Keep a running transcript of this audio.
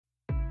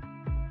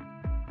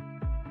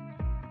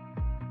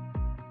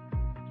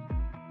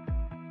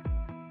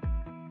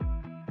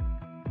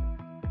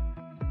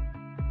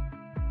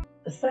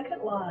The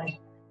second lie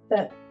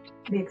that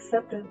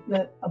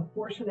that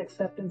abortion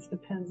acceptance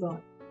depends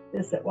on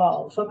is that,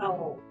 well,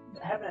 somehow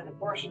having an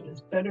abortion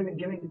is better than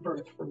giving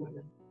birth for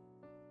women.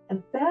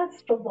 And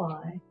that's the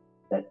lie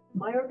that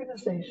my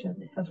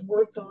organization has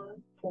worked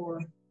on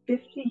for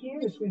 50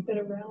 years. We've been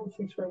around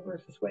since Roe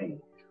versus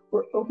Wade.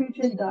 We're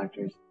OB-GYN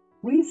doctors.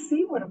 We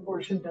see what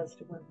abortion does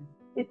to women.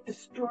 It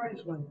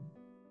destroys women.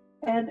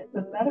 And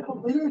the medical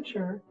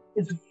literature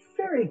is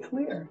very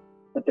clear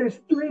that there's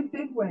three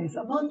big ways,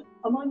 among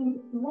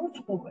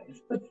multiple ways,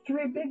 but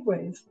three big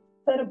ways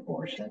that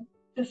abortion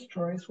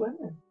destroys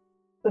women.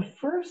 The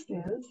first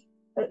is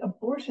that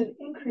abortion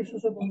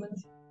increases a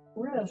woman's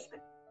risk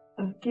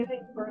of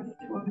giving birth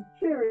to a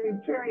very,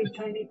 very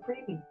tiny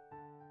preemie.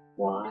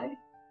 Why?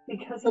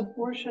 Because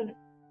abortion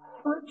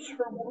hurts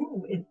her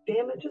womb. It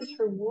damages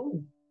her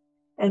womb.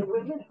 And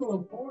women who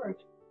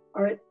abort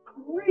are at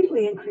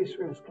greatly increased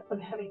risk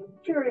of having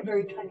very,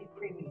 very tiny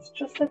preemies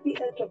just at the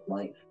edge of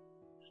life,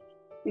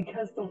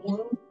 because the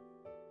womb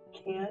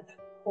can't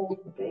hold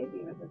the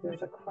baby.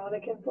 There's a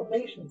chronic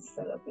inflammation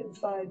set up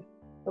inside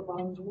the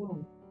mom's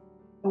womb.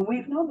 And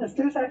we've known this.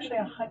 There's actually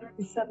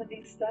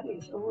 170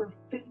 studies over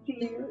 50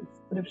 years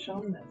that have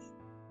shown this.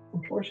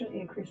 Abortion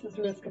increases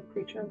the risk of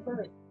preterm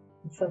birth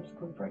and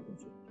subsequent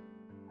pregnancy.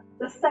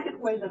 The second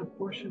way that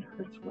abortion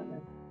hurts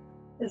women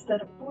is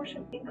that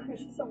abortion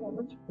increases a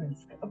woman's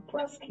risk of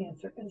breast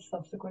cancer and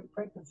subsequent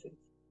pregnancies.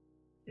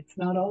 It's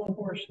not all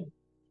abortion,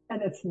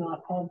 and it's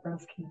not all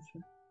breast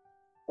cancer.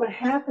 What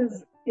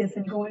happens is,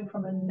 in going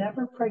from a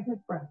never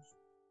pregnant breast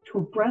to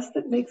a breast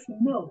that makes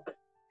milk,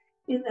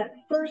 in that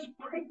first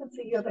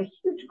pregnancy, you have a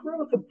huge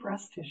growth of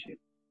breast tissue,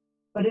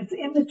 but it's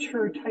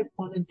immature type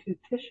 1 and 2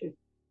 tissue.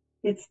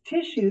 It's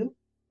tissue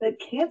that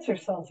cancer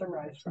cells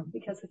arise from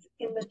because it's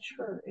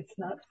immature. It's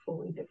not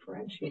fully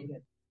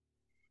differentiated.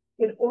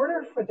 In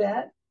order for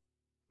that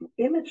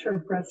immature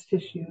breast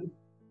tissue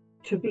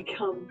to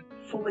become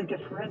fully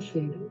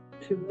differentiated,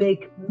 to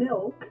make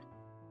milk,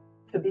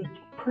 to be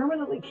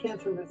permanently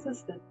cancer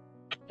resistant,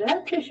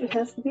 that tissue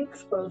has to be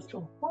exposed to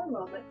a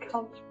hormone that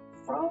comes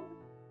from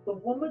the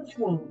woman's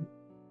womb,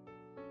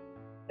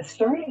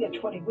 starting at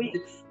 20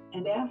 weeks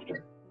and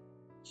after.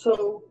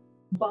 So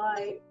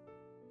by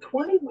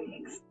 20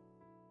 weeks,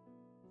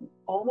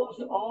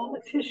 almost all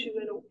the tissue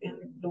in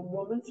the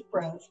woman's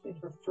breast in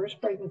her first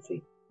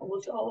pregnancy,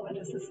 almost all of it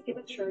is this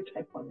immature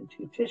type 1 and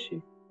 2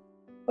 tissue.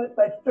 But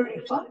by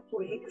 35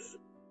 weeks,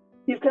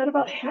 you've got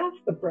about half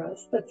the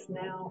breast that's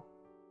now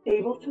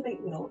able to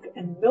make milk,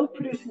 and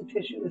milk-producing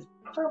tissue is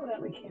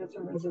permanently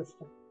cancer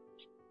resistant.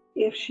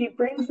 If she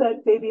brings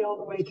that baby all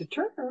the way to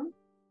term,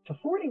 to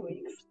 40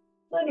 weeks,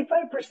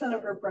 95%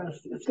 of her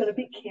breast is going to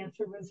be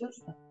cancer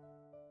resistant.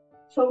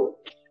 So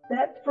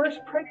that first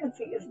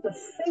pregnancy is the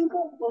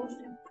single most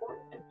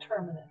important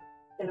determinant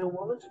in a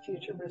woman's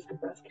future risk of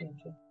breast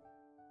cancer.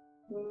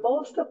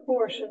 Most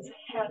abortions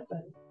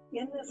happen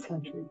in this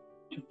country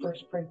to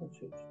first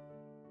pregnancies.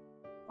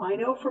 I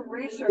know from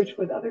research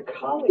with other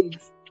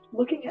colleagues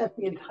looking at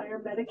the entire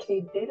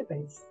Medicaid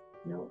database,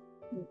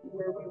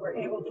 where we were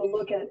able to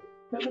look at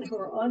women who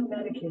are on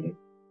Medicaid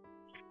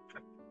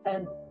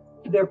and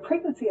their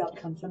pregnancy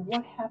outcomes and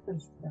what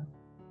happens to them.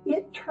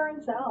 It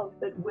turns out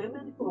that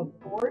women who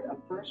abort a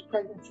first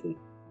pregnancy,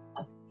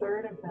 a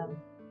third of them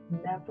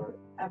never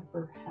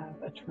ever have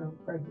a term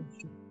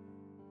pregnancy.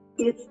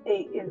 It's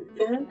an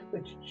event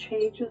which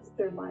changes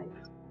their life.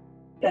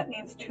 That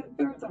means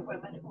 2/3 of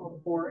women who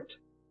abort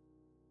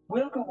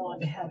will go on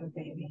to have a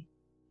baby.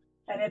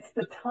 And it's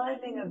the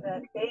timing of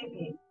that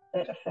baby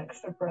that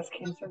affects their breast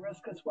cancer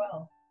risk as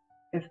well.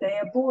 If they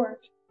abort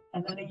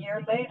and then a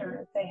year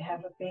later they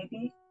have a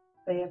baby,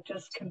 they have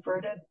just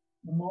converted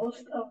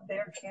most of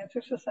their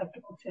cancer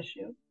susceptible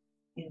tissue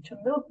into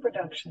milk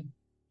production,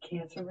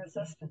 cancer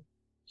resistant.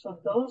 So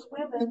those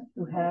women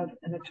who have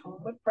an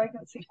atonement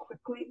pregnancy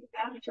quickly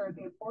after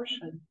the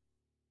abortion,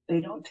 they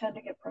don't tend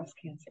to get breast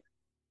cancer.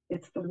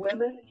 It's the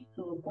women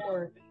who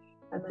abort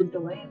and then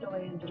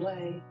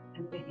delay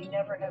and maybe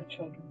never have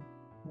children.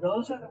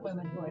 Those are the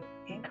women who have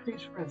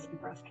increased risk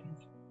of breast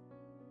cancer.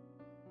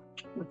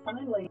 And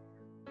finally,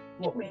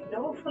 what we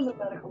know from the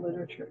medical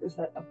literature is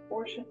that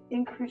abortion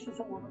increases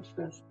a woman's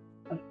risk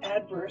of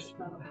adverse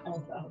mental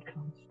health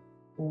outcomes.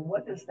 Well,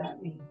 what does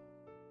that mean?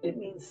 It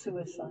means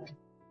suicide.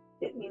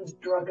 It means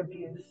drug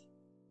abuse.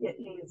 It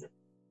means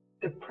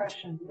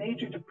depression,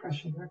 major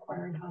depression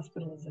requiring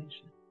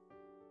hospitalization.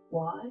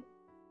 Why?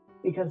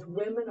 Because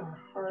women are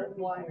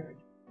hardwired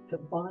to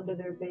bond to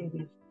their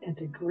babies and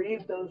to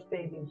grieve those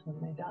babies when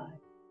they die.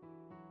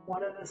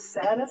 One of the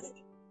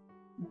saddest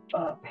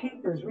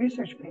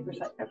research papers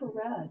I ever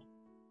read,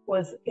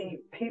 was a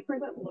paper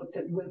that looked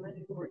at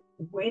women who were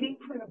waiting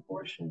for an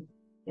abortion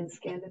in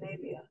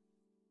Scandinavia.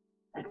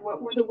 And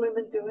what were the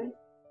women doing?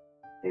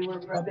 They were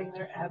rubbing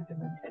their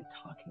abdomen and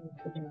talking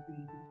to their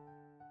babies.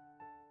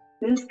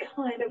 This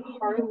kind of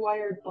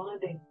hardwired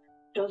bonding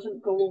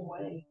doesn't go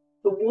away.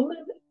 The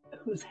woman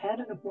who's had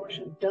an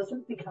abortion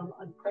doesn't become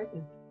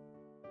unpregnant.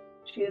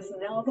 She is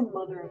now the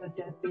mother of a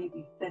dead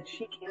baby that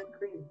she can't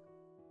grieve.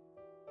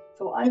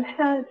 So I've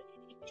had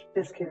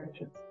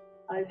miscarriages.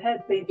 I've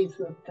had babies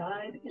who have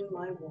died in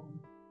my womb,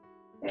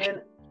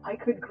 and I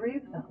could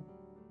grieve them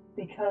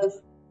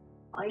because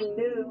I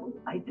knew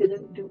I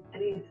didn't do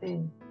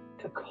anything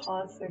to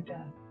cause their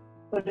death.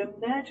 But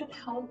imagine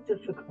how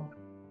difficult,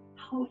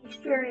 how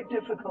very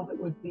difficult it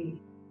would be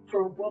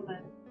for a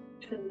woman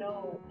to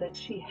know that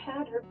she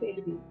had her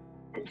baby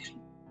and she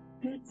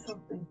did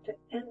something to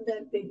end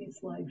that baby's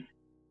life.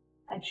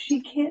 And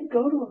she can't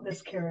go to a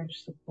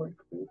miscarriage support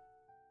group.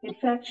 In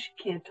fact, she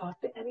can't talk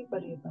to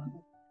anybody about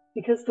it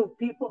because the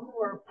people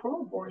who are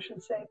pro-abortion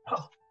say,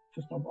 oh,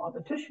 just a raw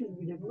tissue,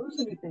 you didn't lose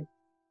anything.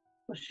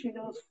 Well, she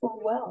knows full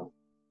well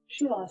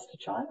she lost a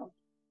child.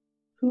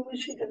 Who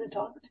is she going to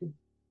talk to?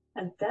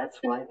 And that's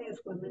why these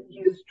women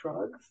use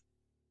drugs.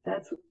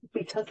 That's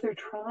because they're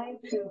trying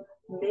to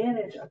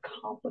manage a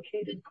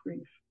complicated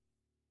grief.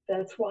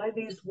 That's why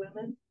these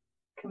women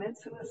commit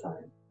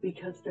suicide,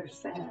 because they're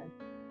sad.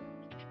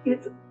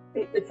 It's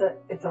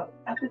an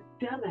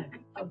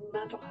epidemic of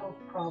mental health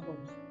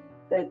problems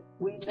that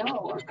we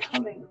know are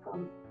coming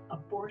from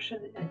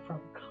abortion and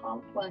from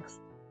complex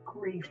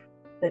grief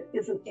that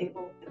isn't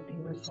able to be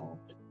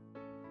resolved.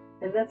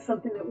 And that's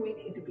something that we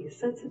need to be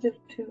sensitive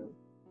to,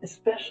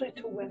 especially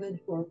to women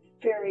who are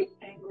very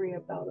angry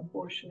about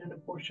abortion and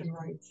abortion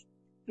rights.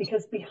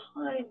 Because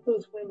behind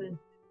those women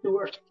who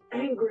are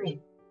angry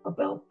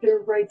about their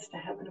rights to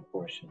have an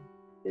abortion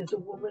is a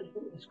woman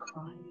who is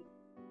crying,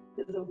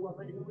 is a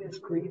woman who is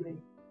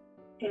grieving.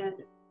 And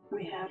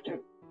we have to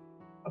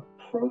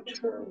approach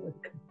her with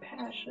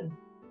compassion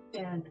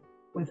and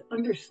with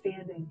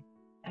understanding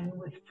and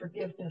with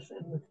forgiveness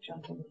and with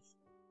gentleness.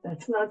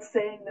 That's not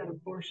saying that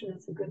abortion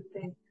is a good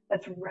thing.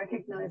 That's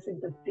recognizing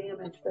the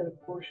damage that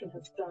abortion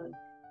has done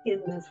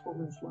in this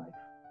woman's life.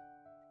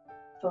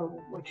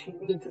 So what she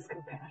needs is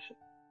compassion.